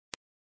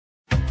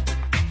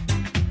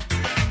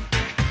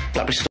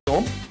BlackBerry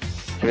Storm.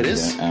 Here it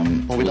is.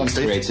 What we done,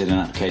 Steve? Created an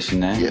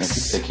application there. Yes.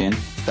 Stick in.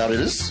 There it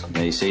is.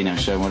 There you see. Now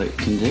show what it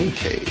can do.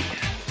 Okay.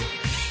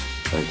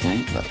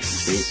 Okay.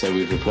 Nice. So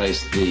we've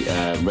replaced the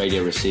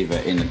radio receiver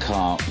in the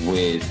car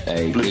with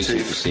a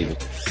Bluetooth receiver.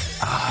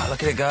 Ah,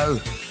 look at it go.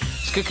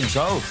 It's good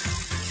control.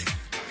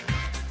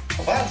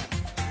 Not bad.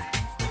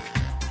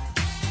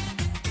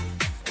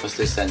 What's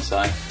this then, Si?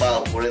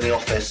 Well, we're in the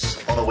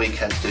office on a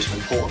weekend to do some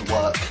important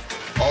work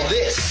on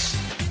this.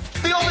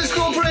 The Office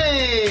Grand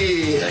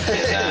Prix!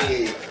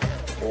 Hey.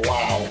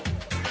 Wow.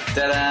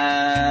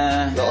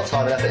 Ta-da! A lot of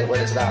time and effort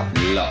went into that.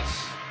 Lots.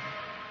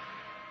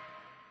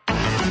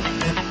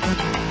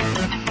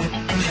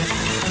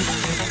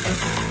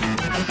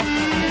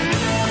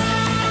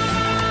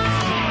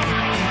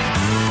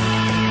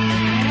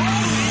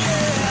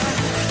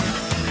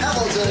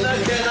 Hamilton!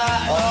 Look at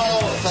that!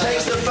 Oh,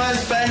 Takes the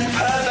first bend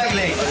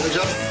perfectly. Good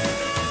job.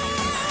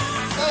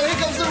 Oh, here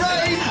comes the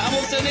rain!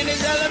 Hamilton in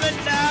his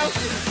element now.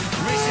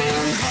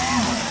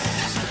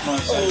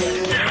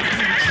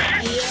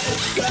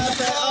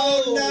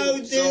 Oh no,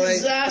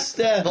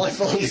 disaster! My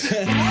fault. Speed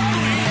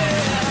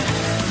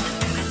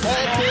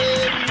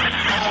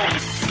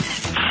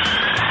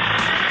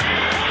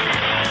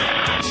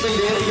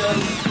it again.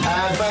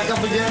 And back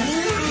up again.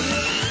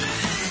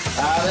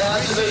 And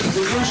then to the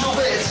crucial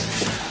bit.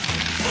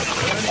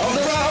 On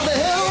the right of the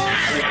hill.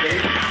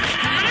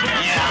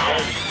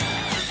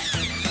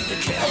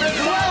 And a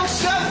ground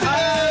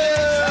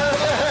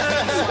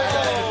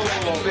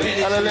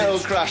and a little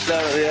crash there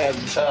at the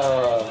end.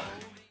 Oh.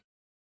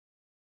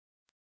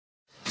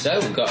 So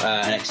we've got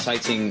an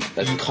exciting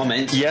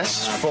comment.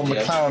 Yes, from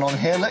McLaren on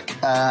here. Look,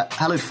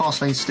 hello,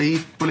 Fastlane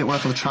Steve. Brilliant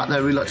work on the track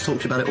there. Really like to talk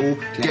to you about it all.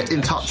 Get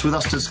in touch with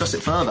us to discuss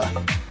it further.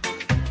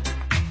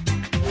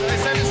 They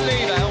sent us an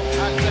email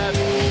and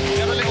we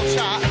had a little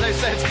chat and they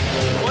said,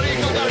 what are you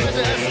got going to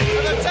test?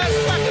 And a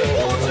test back in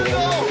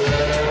Portugal!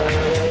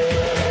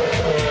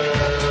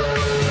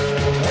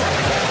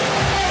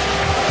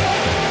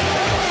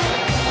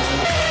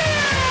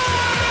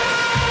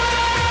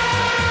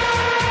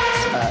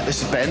 This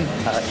is Ben,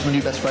 my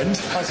new best friend.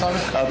 Hi Simon.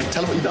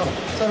 Tell him what you've done.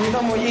 So we've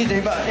done what you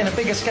do, but in a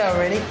bigger scale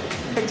really.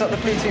 Picked up the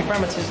Bluetooth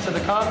parameters to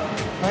the car,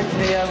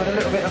 hopefully with a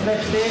little bit of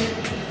left steer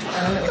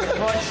and a little bit of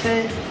right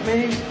steer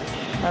moves.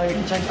 We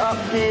can change up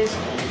gears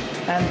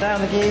and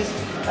down the gears.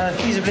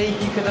 Feasibly,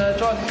 you could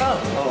drive the car.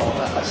 Oh,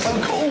 that's so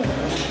cool.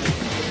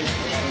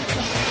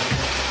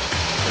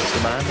 There's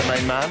the man, the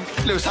main man.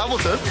 Lewis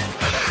Hamilton.